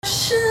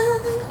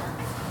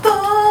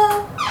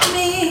for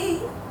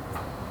me.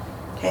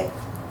 Okay.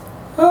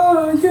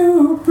 Oh,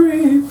 you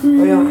breathe. Where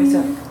do you want me to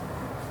sit?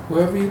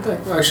 Wherever you'd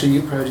like. Well, actually,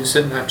 you probably just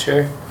sit in that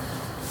chair.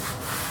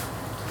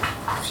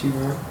 If you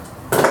want.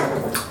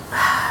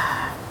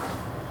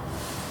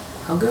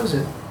 How goes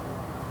it?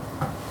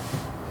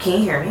 Can you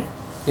hear me?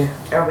 Yeah.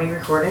 Are we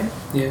recording?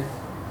 Yeah.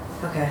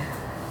 Okay.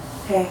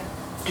 Hey,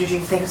 did you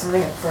think of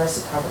something for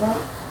us to talk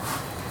about?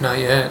 Not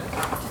yet.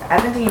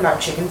 I've been thinking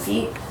about chicken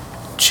feet.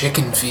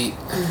 Chicken feet?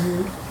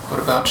 Mm-hmm. What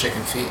about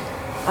chicken feet?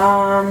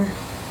 I've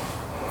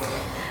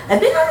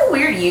been on a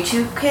weird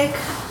YouTube kick.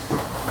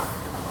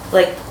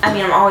 Like, I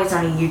mean, I'm always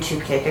on a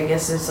YouTube kick. I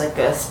guess there's like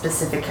a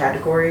specific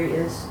category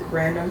is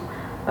random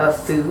of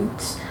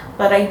foods.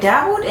 But I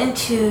dabbled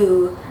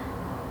into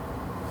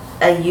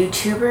a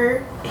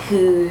YouTuber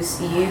whose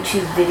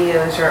YouTube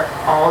videos are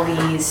all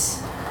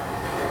these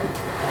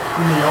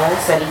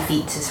meals that he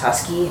feeds his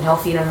husky, and he'll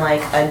feed him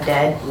like a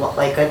dead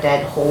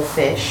whole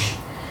fish.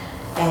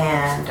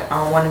 And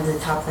one of the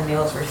top of the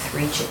meals were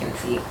 3 chicken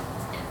feet,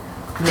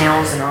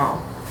 nails and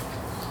all.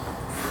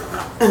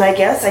 And I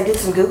guess I did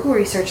some Google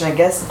research, and I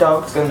guess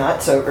dogs go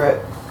nuts over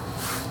it.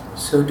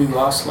 So do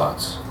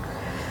ocelots.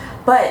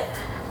 But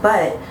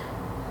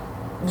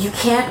you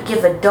can't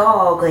give a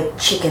dog like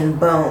chicken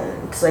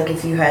bones. Like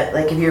if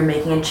you're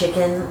making a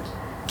chicken,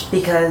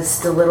 because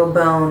the little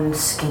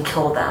bones can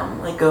kill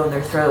them, like go in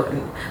their throat.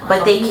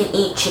 But they can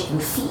eat chicken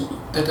feet.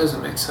 That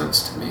doesn't make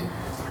sense to me.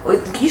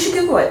 You should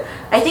Google it.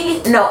 I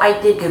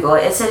did Google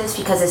it. It said it's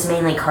because it's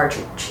mainly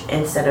cartilage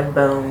instead of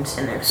bones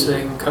in their feet. So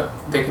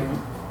they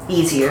can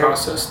easier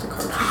process the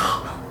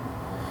cartilage.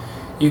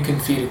 You can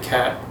feed a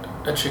cat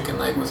a chicken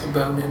leg with a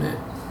bone in it.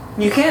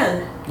 You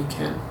can. You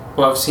can.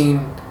 Well,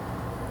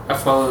 I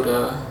followed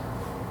a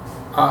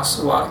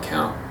ocelot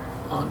account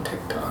on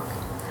TikTok,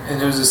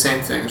 and it was the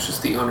same thing. It's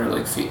just the owner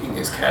like feeding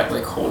his cat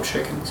like whole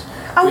chickens.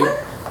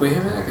 Wait a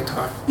minute, I can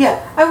talk.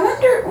 Yeah, I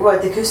wonder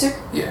what the acoustic.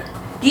 Yeah.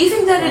 Do you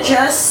think that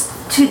adjusts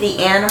to the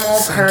animal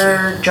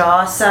per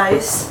jaw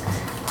size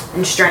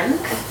and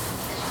strength?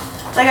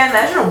 Like, I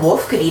imagine a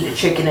wolf could eat a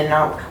chicken and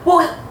not.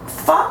 Well,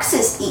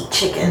 foxes eat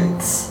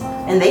chickens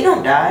and they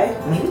don't die.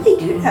 Maybe they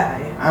do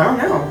die. I don't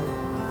know.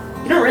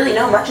 You don't really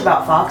know much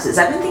about foxes.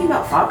 I've been thinking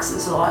about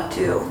foxes a lot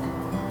too.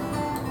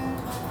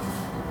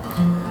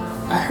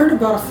 I heard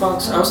about a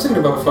fox. I was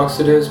thinking about a fox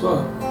today as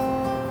well.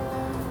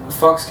 A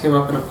fox came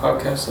up in a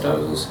podcast that I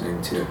was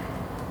listening to.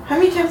 How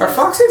many times? Are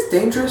foxes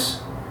dangerous?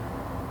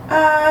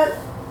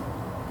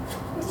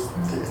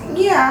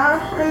 Yeah.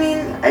 I mean,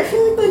 I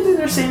feel like they're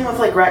the same with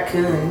like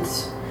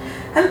raccoons.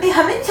 How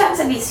many times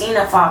have you seen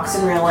a fox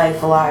in real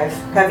life alive?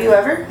 Have you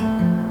ever?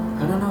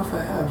 I don't know if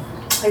I have.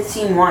 I've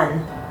seen one.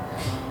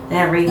 And it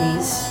had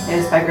rabies. It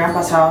was by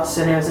Grandpa's house,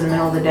 and it was in the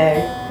middle of the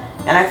day.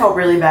 And I felt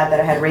really bad that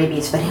I had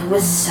rabies, but it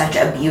was such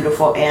a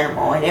beautiful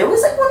animal, and it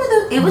was like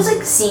it was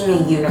like seeing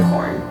a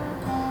unicorn.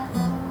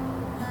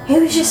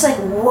 It was just like,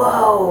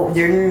 whoa,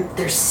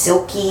 they're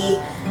silky,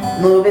 a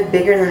little bit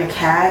bigger than a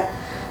cat.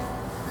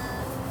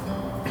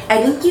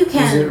 I think you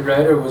can. Was it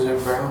red or was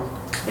it brown?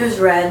 It was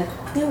red.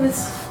 It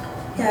was,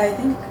 yeah, I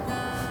think.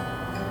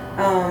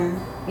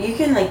 You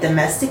can like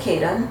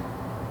domesticate them.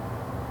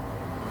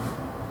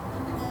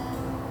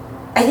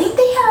 I think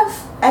they have.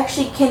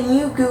 Actually, can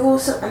you Google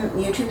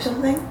YouTube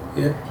something?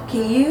 Yeah.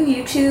 Can you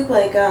YouTube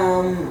like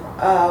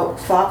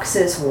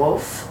fox's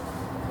wolf?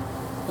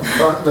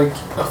 Like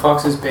a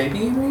fox's baby,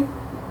 you mean?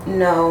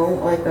 No,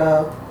 like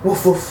a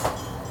woof woof.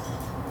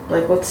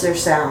 Like, what's their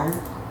sound?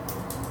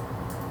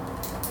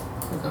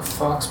 Like a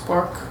fox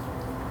bark?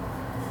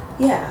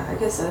 Yeah, I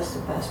guess that's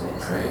the best way to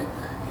say it. Right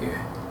here.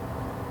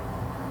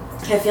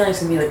 I have a feeling it's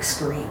gonna be like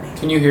screaming.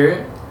 Can you hear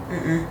it?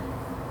 Mm-mm.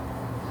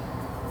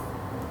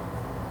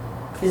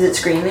 Is it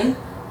screaming?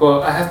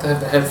 Well, I have to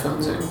have the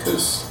headphones in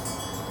because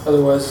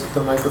otherwise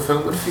the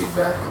microphone would feed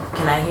back.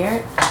 Can I hear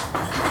it?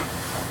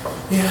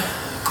 Yeah.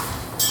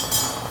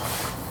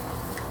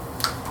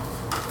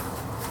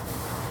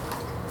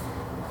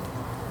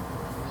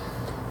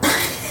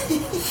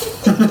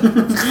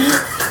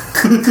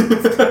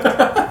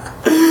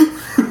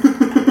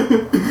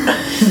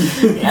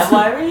 Yeah,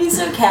 why were you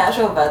so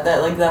casual about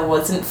that? Like, that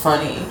wasn't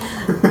funny.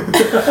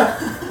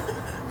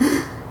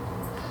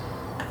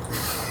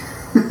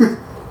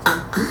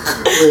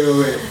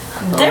 Wait.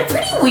 They're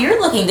pretty weird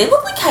looking. They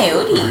look like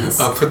coyotes.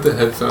 I'll put the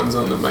headphones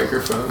on the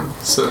microphone,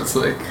 so it's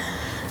like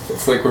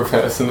we're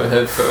passing the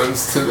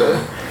headphones to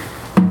the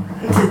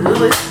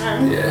listener.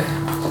 Yeah.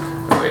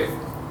 Wait.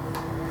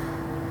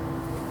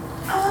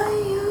 Are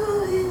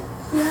you in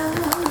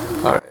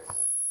love? All right.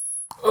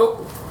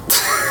 Oh.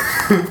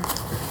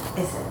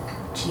 Is it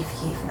Chief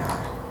Keef now?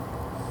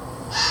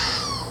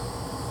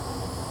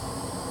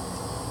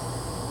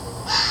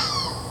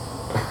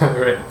 All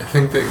right. I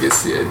think that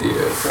gets the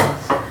idea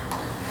across.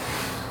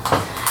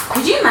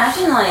 Could you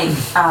imagine like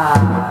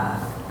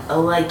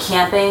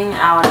camping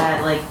out in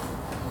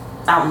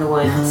the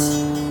woods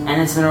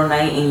and it's middle of the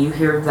night and you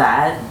hear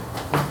that?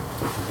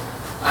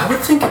 I would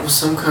think it was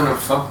some kind of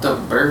fucked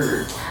up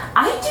bird.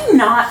 I do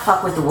not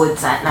fuck with the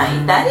woods at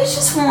night. That is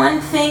just one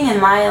thing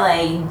in my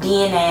like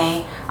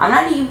DNA. I'm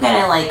not even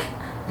gonna like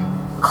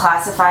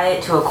classify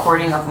it to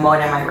according of what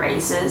my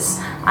race is.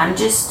 I'm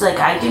just like,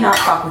 I do not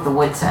fuck with the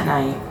woods at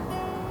night.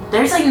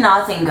 There's like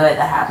nothing good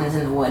that happens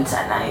in the woods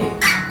at night.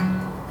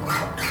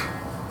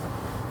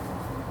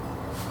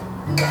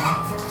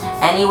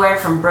 Anywhere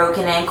from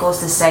broken ankles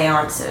to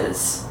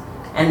seances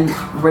and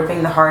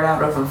ripping the heart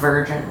out of a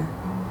virgin.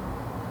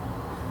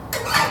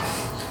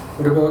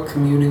 What about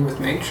communing with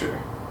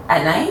nature?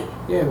 At night?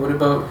 Yeah, what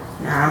about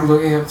Nah.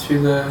 looking up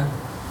through the...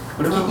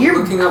 What about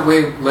looking up...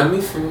 Wait, let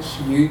me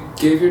finish. You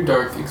gave your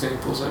dark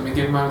examples. Let me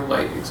give my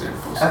light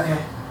examples.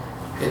 Okay.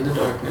 In the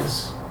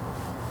darkness.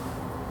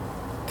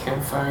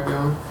 Campfire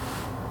going.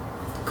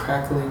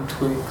 Crackling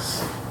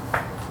twigs.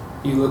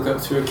 You look up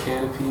through a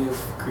canopy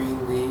of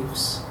green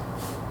leaves.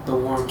 The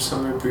warm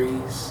summer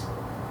breeze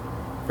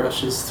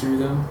brushes through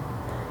them.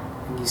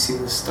 And you see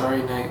the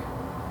starry night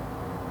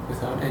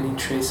without any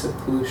trace of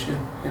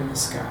pollution in the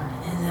sky.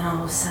 And then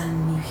all of a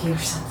sudden you hear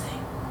something,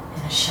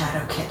 and a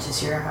shadow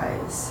catches your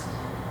eyes.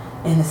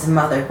 And it's a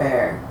mother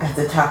bear at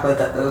the top of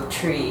the oak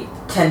tree,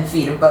 10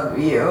 feet above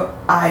you,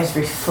 eyes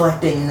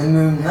reflecting in the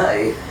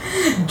moonlight.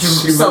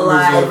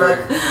 Saliva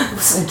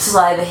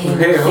hitting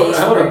your face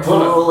and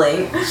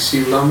drooling.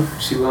 She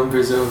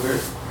lumbers over.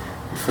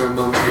 For a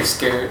moment you're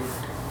scared,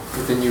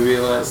 but then you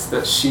realize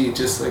that she,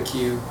 just like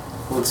you,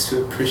 wants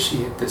to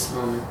appreciate this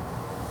moment.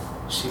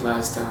 She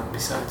lies down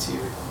beside you,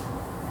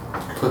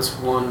 puts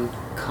one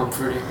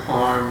comforting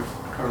arm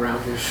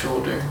around your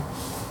shoulder,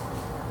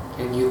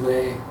 and you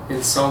lay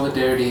in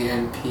solidarity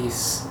and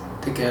peace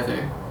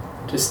together,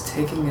 just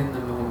taking in the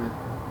moment.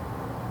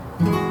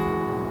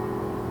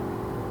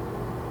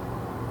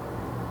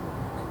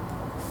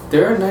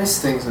 There are nice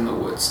things in the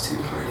woods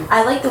too, honey.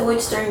 I like the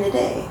woods during the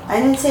day.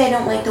 I didn't say I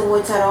don't like the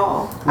woods at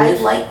all. I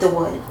like the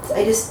woods.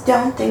 I just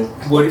don't think...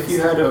 What if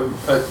you had a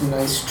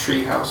nice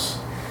tree house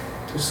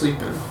to sleep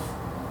in?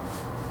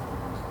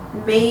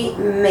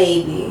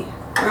 Maybe.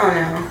 I don't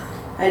know.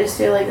 I just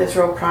feel like that's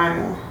real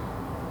primal.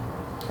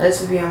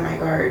 This would be on my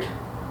guard.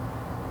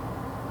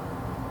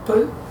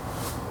 But,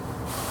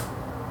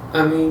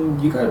 I mean,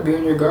 you gotta be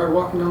on your guard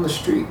walking down the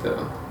street,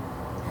 though.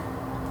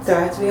 So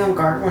I have to be on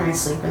guard when I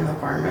sleep in the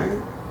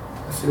apartment?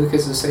 I feel like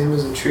it's the same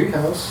as a tree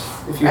house.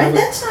 If you have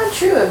that's not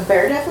true. A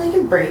bear definitely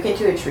can break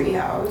into a tree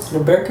house. A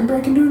bear can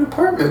break into an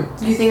apartment.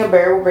 Do you think a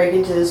bear will break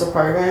into this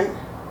apartment?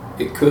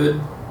 It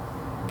could.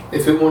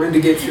 If it wanted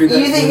to get through that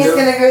You think window, it's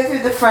gonna go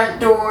through the front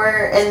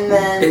door and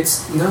then...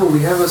 No,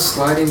 we have a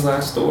sliding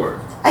glass door.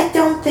 I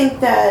don't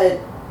think that...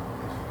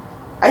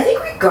 I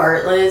think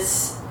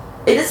regardless,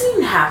 it doesn't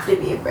even have to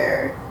be a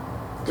bear.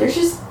 There's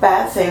just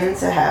bad things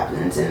that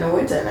happens in the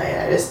woods at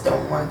night. I just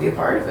don't want to be a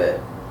part of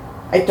it.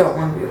 I don't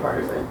want to be a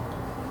part of it.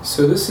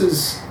 So this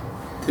is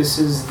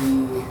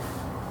the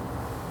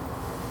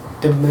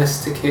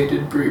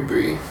domesticated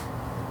Bree.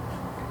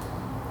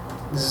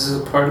 This is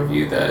a part of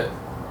you that...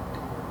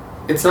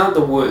 It's not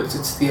the woods,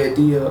 it's the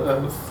idea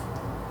of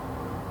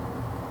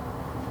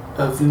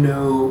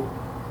no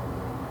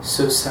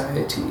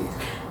society.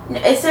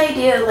 It's the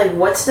idea of, like,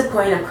 what's the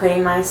point of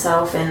putting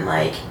myself in,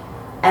 like,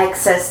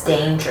 excess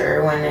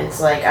danger when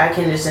it's like I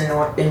can just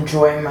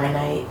enjoy my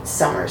night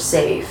somewhere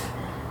safe,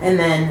 and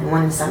then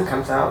when the sun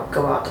comes out,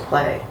 go out to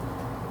play.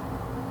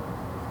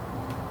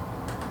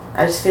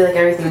 I just feel like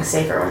everything's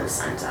safer when the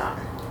sun's out,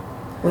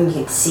 when you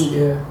can see.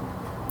 Yeah.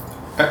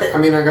 I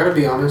mean, I gotta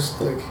be honest,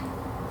 like,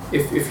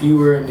 if you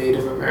were a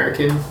Native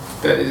American,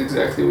 that is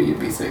exactly what you'd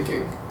be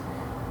thinking.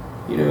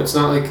 You know, it's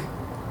not like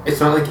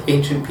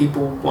ancient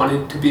people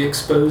wanted to be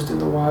exposed in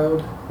the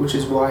wild, which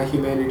is why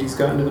humanity's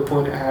gotten to the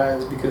point it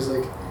has, because,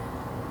 like,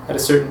 at a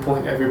certain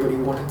point everybody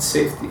wanted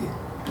safety.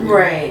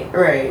 Right.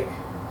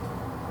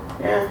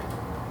 Yeah.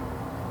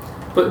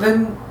 But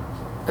then,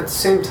 at the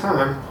same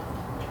time,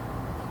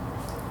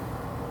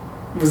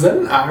 was that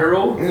an eye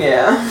roll?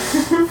 Yeah.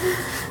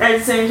 At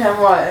the same time,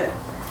 what?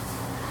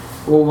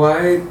 Well,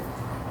 why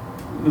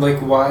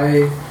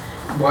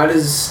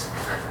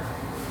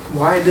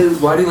do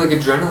like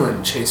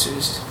adrenaline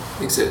chasers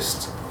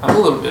exist? I'm a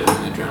little bit of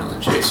an adrenaline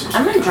chaser.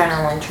 I'm an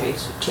adrenaline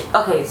chaser.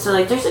 Okay, so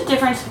like there's a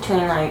difference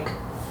between like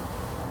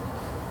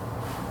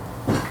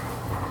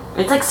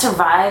it's like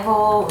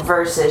survival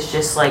versus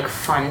just like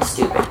fun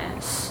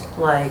stupidness.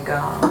 Like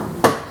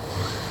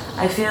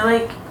I feel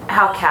like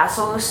how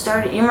castles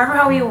started. You remember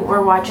how we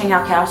were watching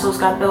how castles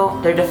got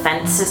built? Their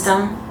defense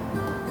system.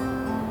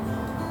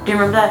 Do you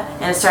remember that?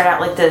 And it started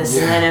out like this,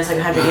 and then it was like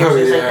 100 years,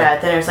 it was like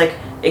that. Then it was like,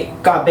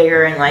 it got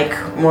bigger and like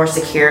more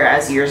secure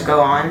as years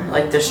go on,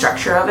 like the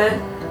structure of it.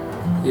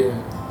 Yeah.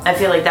 I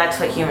feel like that's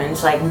what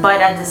humans like.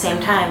 But at the same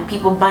time,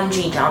 people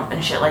bungee jump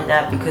and shit like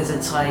that because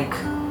it's like,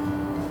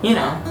 you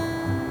know,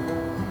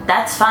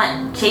 that's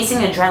fun.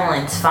 Chasing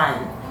adrenaline's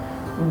fun.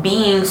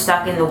 Being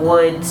stuck in the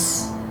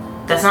woods,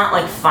 that's not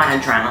like fun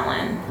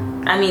adrenaline.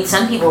 I mean,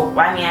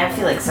 I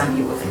feel like some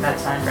people think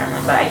that's fun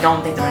adrenaline, but I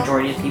don't think the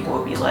majority of people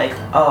would be like,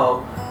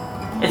 oh,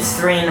 it's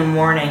 3 a.m.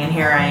 and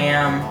here I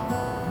am,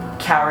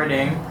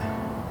 cowarding.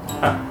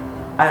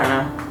 I don't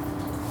know.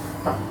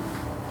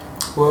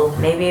 Well,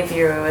 Maybe if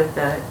you're with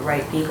the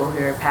right people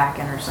who are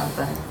packing or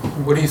something.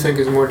 what do you think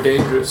is more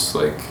dangerous?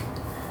 Like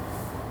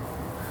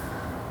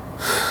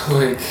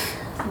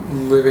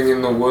living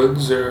in the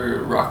woods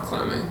or rock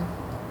climbing?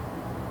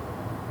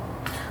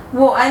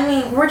 Well, I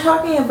mean, we're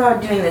talking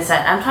about doing this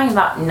I'm talking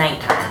about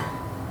nighttime,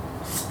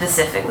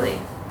 specifically.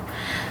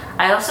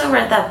 I also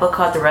read that book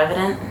called The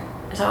Revenant.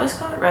 Is that what it's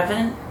called?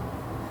 Revenant?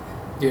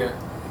 Yeah.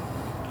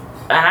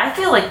 And I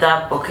feel like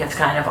that book has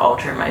kind of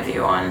altered my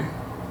view on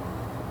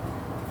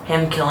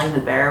him killing the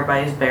bear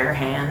by his bare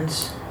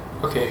hands.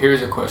 Okay,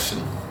 here's a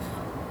question.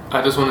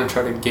 I just want to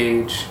try to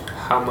gauge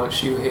how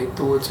much you hate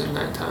the woods at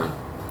nighttime.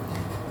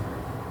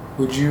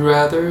 Would you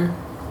rather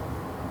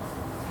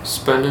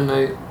spend a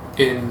night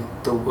in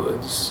the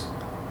woods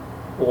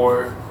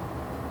or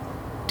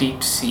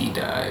deep sea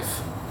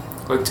dive?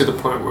 Like to the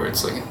point where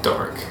it's like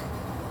dark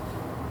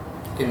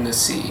in the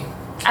sea.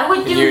 I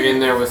would do And you're in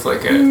there with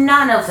like a...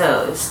 none of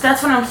those.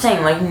 That's what I'm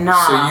saying. Like,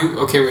 nah.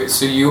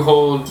 So you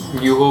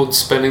hold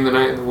spending the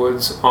night in the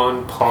woods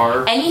on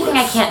par. Anything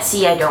I can't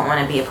see, I don't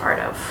want to be a part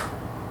of.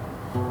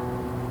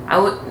 I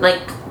would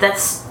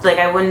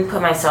I wouldn't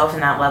put myself in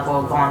that level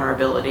of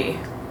vulnerability.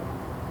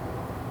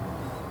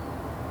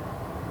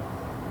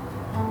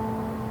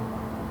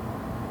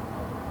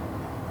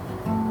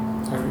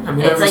 I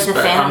mean, It's like the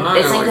Phantom.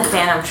 It's like the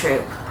Phantom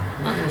Troop.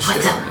 I'm not gonna With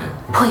shit on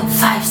the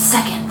 0.5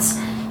 seconds,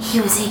 he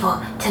was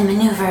able to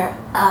maneuver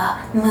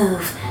a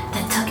move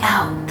that took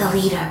out the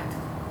leader.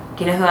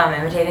 Do you know who I'm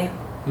imitating?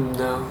 you.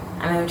 No.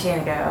 I'm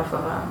imitating a guy off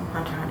of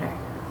Hunter x Hunter.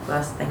 Who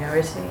has the thing over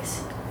his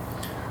face?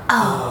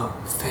 Oh,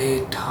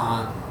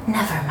 Phaeton.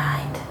 Never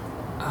mind.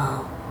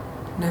 Oh,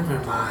 never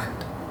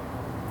mind.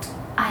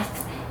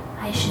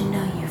 I should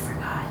know you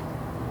forgot.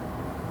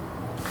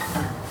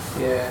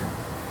 Yeah.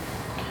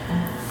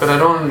 But I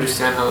don't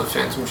understand how the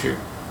Phantom Troop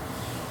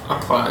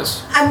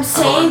applies. I'm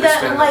saying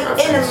that, understand like, that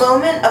in a reference.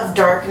 moment of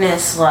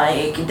darkness,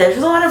 like, there's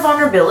a lot of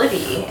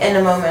vulnerability in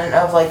a moment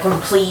of, like,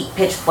 complete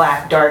pitch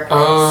black darkness.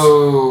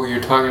 Oh,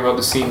 you're talking about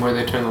the scene where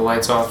they turn the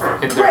lights off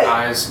and their Right.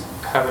 eyes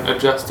haven't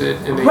adjusted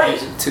and they Right.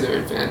 use it to their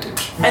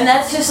advantage. And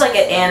that's just, like,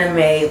 an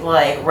anime,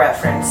 like,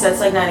 reference. That's,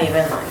 like, not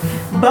even, like...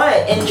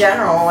 But, in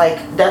general,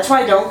 like, that's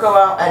why I don't go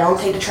out, I don't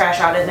take the trash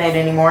out at night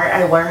anymore.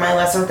 I learned my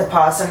lesson with the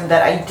possum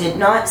that I did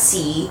not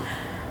see.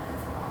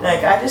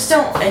 Like, I just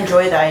don't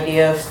enjoy the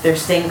idea of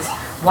there's things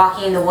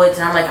walking in the woods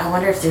and I'm like, I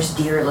wonder if there's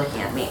deer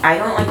looking at me. I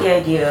don't like the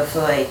idea of,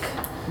 like,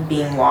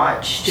 being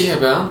watched. Yeah,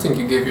 but I don't think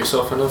you give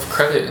yourself enough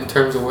credit in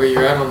terms of where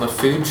you're at on the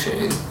food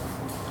chain.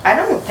 I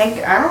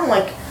don't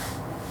like...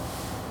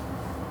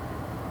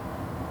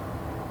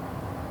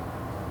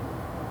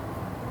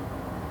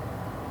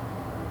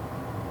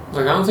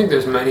 Like, I don't think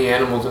there's many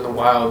animals in the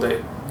wild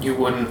that you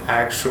wouldn't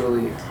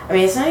actually... I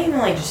mean, it's not even,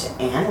 like, just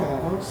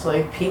animals.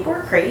 Like, people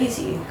are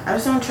crazy. I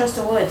just don't trust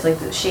the woods. Like,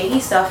 the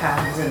shady stuff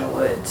happens in the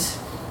woods.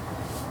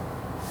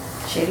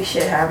 Shady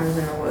shit happens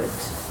in the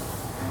woods.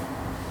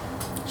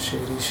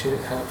 Shady shit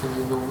happens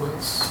in the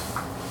woods.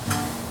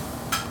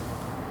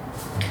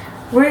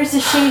 Where's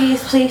the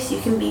shadiest place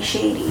you can be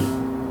shady?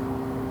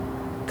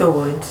 The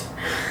woods.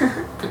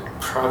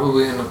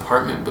 Probably an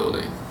apartment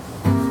building.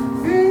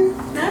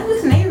 Not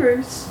with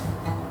neighbors.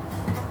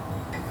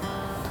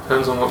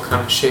 Depends on what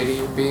kind of shady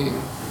you're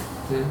being.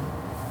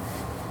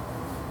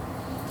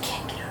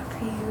 Can't get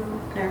over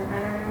you. Never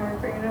mind, I don't want to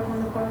bring it up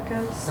on the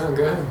podcast. Oh,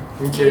 good.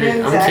 I'm You curious. know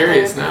I'm exactly.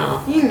 curious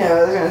now. You know what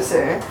I was gonna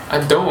say. I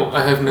don't.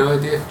 I have no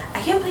idea.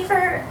 I can't believe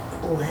our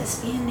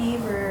lesbian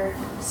neighbor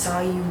saw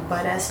you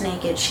butt-ass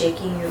naked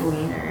shaking your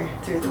wiener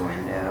through the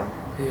window.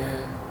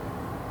 Yeah.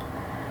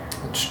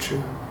 That's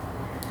true.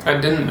 I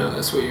didn't know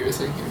that's what you were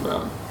thinking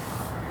about.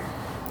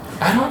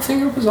 I don't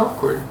think it was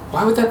awkward.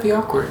 Why would that be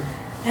awkward?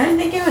 I don't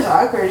think it was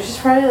awkward. It's just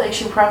probably like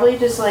she probably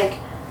just like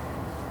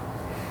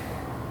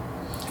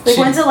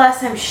when's the last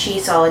time she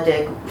saw a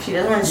dick? She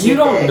doesn't want to see You a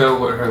don't dick. know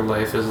what her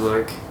life is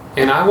like.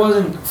 And I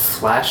wasn't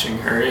flashing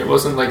her. It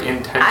wasn't like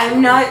intentional.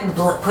 I'm not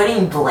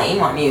putting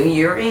blame on you.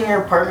 You're in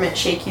your apartment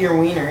shaking your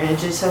wiener, and it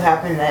just so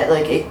happened that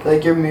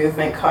like your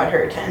movement caught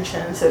her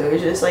attention. So it was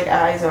just like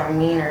eyes on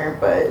wiener,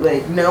 but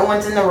like no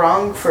one's in the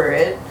wrong for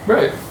it.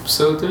 Right.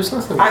 So there's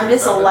nothing. I'm weird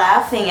just about it.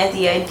 laughing at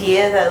the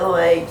idea that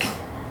like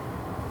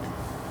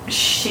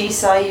she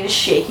saw you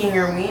shaking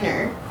your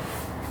wiener.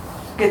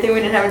 Good thing we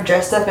didn't have her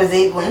dressed up as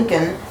Abe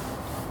Lincoln.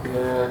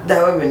 Yeah.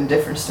 That would have been a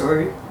different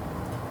story.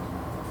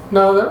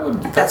 No,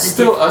 that's That's a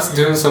still different- us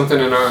doing something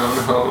in our own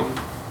home.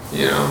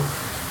 You know.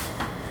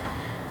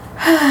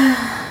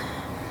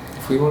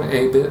 If we want to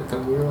abe it,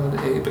 then we're allowed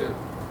to abe it.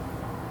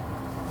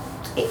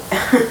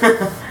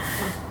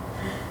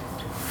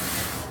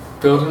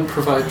 Bill didn't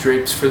provide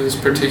drapes for this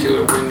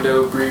particular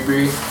window,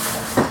 Bree.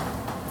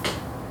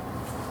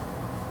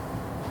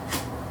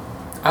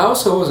 I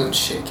also wasn't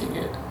shaking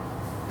it.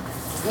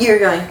 You're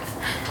going.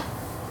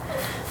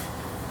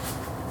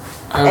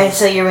 And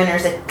so your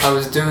winner's like, I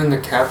was doing the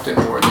Captain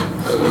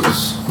Morgan pose.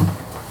 is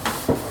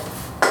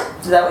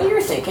that what you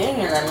were thinking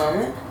in that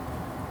moment?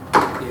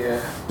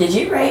 Yeah. Did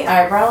you write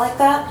eyebrow like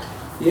that?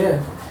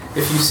 Yeah.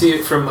 If you see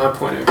it from my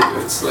point of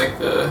view, it's like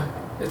the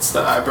It's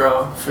the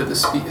eyebrow for the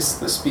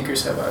the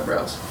speakers have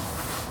eyebrows.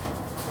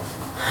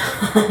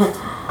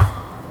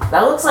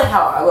 That looks like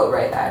how I would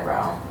write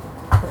eyebrow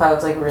if I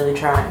was like really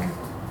trying.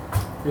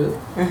 Really?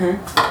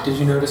 Mm-hmm. Did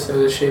you notice they're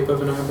the shape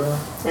of an eyebrow?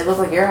 They look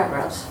like your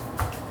eyebrows.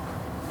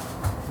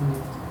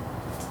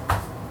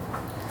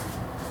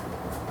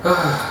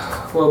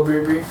 Well,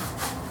 Bree,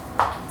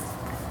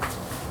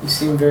 you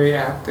seem very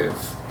active.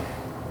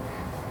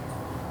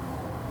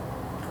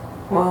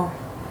 Well,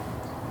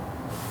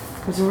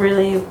 I was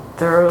really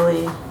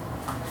thoroughly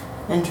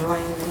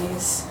enjoying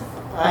these.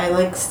 I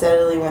like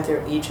steadily went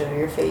through each of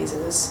your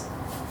phases.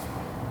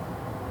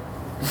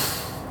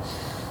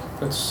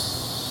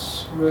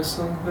 That's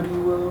wrestling hoodie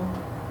well.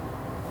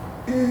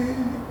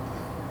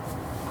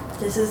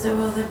 This is the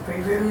one that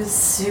Brie was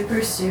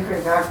super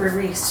got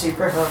Brie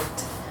super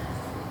hooked.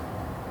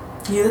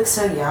 You look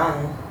so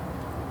young.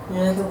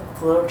 You're like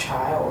a little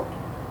child.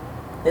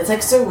 It's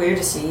like so weird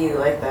to see you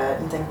like that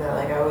and think that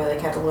like I would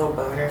like have a little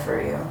boner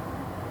for you.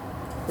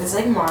 It's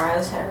like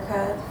Mara's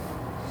haircut.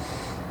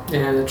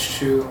 Yeah, that's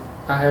true.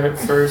 I had it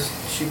first.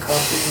 She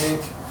copied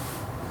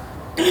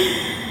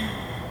me.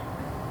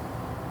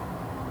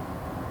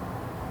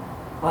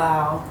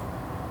 Wow.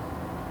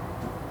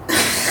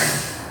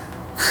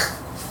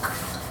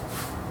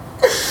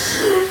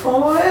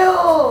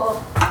 Will!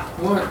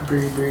 What,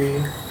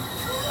 Bree?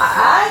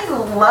 I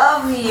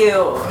love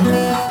you!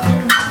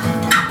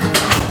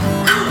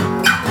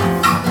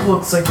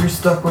 Looks like you're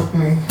stuck with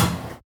me.